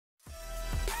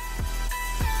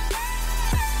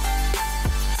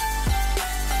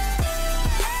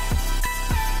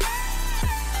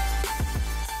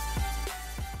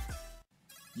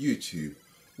YouTube.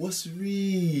 What's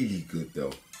really good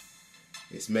though?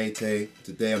 It's Meite.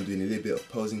 Today I'm doing a little bit of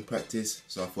posing practice,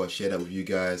 so I thought I'd share that with you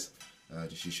guys,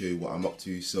 just to show you what I'm up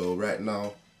to. So right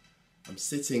now, I'm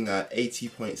sitting at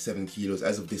 80.7 kilos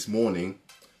as of this morning,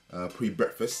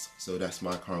 pre-breakfast, so that's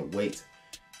my current weight.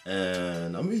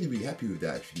 And I'm really happy with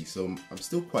that actually. So I'm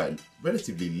still quite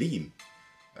relatively lean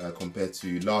compared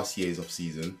to last year's off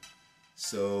season.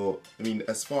 So, I mean,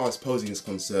 as far as posing is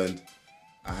concerned,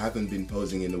 I haven't been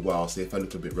posing in a while, so if I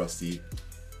look a bit rusty,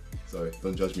 sorry,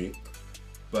 don't judge me.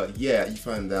 But yeah, you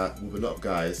find that with a lot of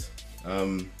guys,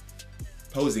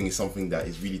 posing is something that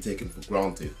is really taken for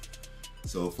granted.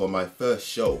 So for my first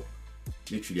show,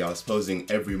 literally I was posing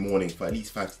every morning for at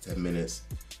least 5 to 10 minutes,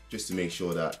 just to make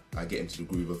sure that I get into the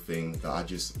groove of things,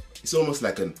 that it's almost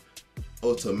like an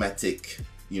automatic,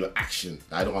 action.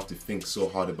 I don't have to think so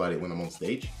hard about it when I'm on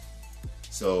stage.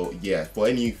 So yeah, for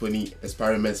any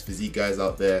aspiring men's physique guys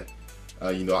out there,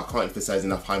 I can't emphasize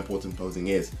enough how important posing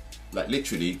is. Like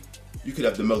literally, you could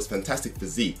have the most fantastic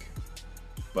physique,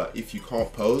 but if you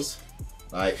can't pose,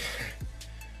 like,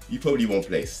 you probably won't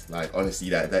place. Like honestly,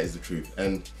 that is the truth.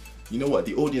 And you know what?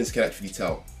 The audience can actually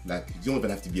tell. Like you don't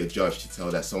even have to be a judge to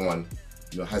tell that someone,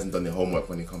 hasn't done their homework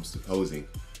when it comes to posing.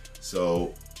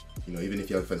 So, even if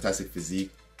you have a fantastic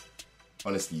physique,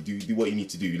 honestly, do what you need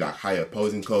to do. Like hire a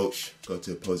posing coach, go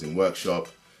to a posing workshop,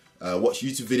 watch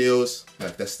YouTube videos.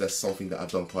 Like that's something that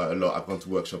I've done quite a lot. I've gone to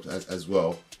workshops as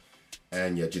well,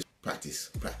 and yeah, just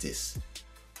practice,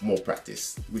 more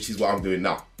practice, which is what I'm doing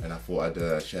now. And I thought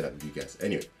I'd share that with you guys.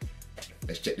 Anyway,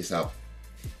 let's check this out.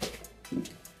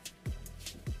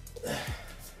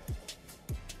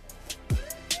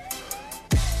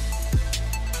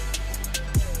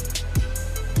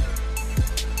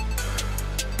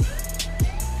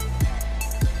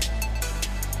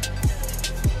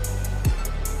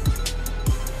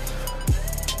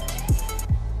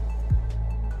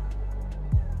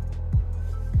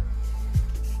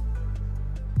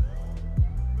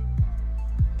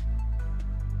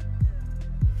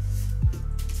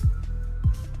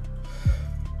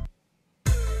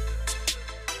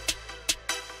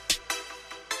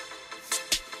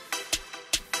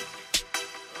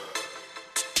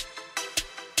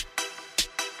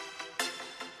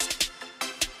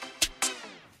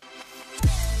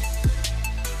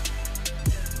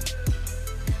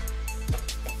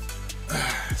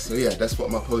 So yeah, that's what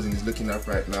my posing is looking like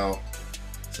right now.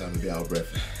 So I'm a bit out of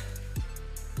breath.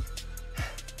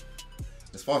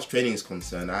 As far as training is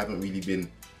concerned, I haven't really been,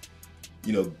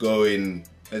 going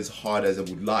as hard as I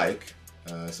would like.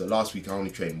 So last week I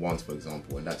only trained once, for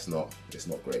example, and it's not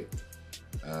great.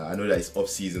 I know that it's off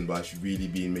season, but I should really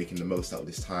be making the most out of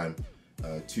this time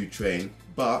to train.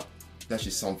 But that's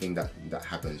just something that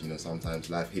happens. Sometimes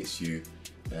life hits you,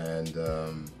 and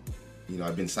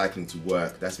I've been cycling to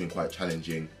work. That's been quite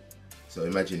challenging. So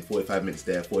imagine 45 minutes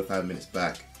there, 45 minutes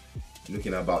back,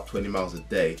 looking at about 20 miles a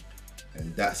day,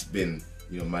 and that's been,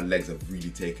 my legs have really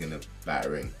taken a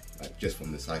battering, like just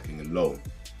from the cycling alone.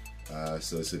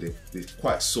 So they're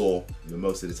quite sore,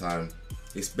 most of the time.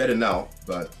 It's better now,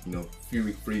 but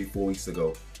 3, 4 weeks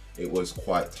ago, it was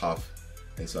quite tough.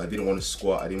 And so I didn't want to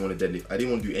squat, I didn't want to deadlift, I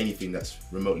didn't want to do anything that's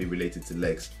remotely related to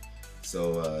legs.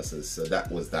 So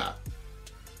that was that.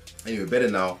 Anyway,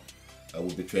 better now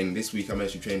with the training. This week I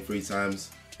managed to train 3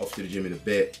 times, off to the gym in a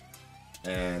bit.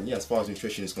 And yeah, as far as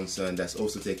nutrition is concerned, that's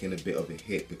also taken a bit of a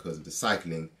hit because of the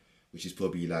cycling, which is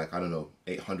probably like, I don't know,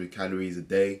 800 calories a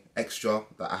day extra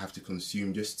that I have to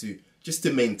consume just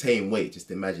to maintain weight.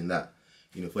 Just imagine that.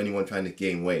 For anyone trying to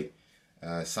gain weight,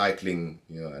 cycling,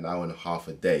 an hour and a half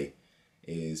a day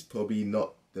is probably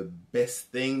not the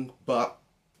best thing, but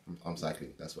I'm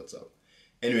cycling, that's what's up.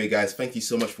 Anyway guys, thank you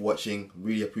so much for watching,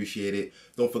 really appreciate it.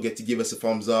 Don't forget to give us a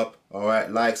thumbs up, alright,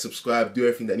 like, subscribe, do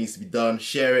everything that needs to be done,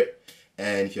 share it,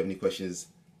 and if you have any questions,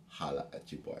 holla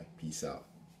at your boy. Peace out.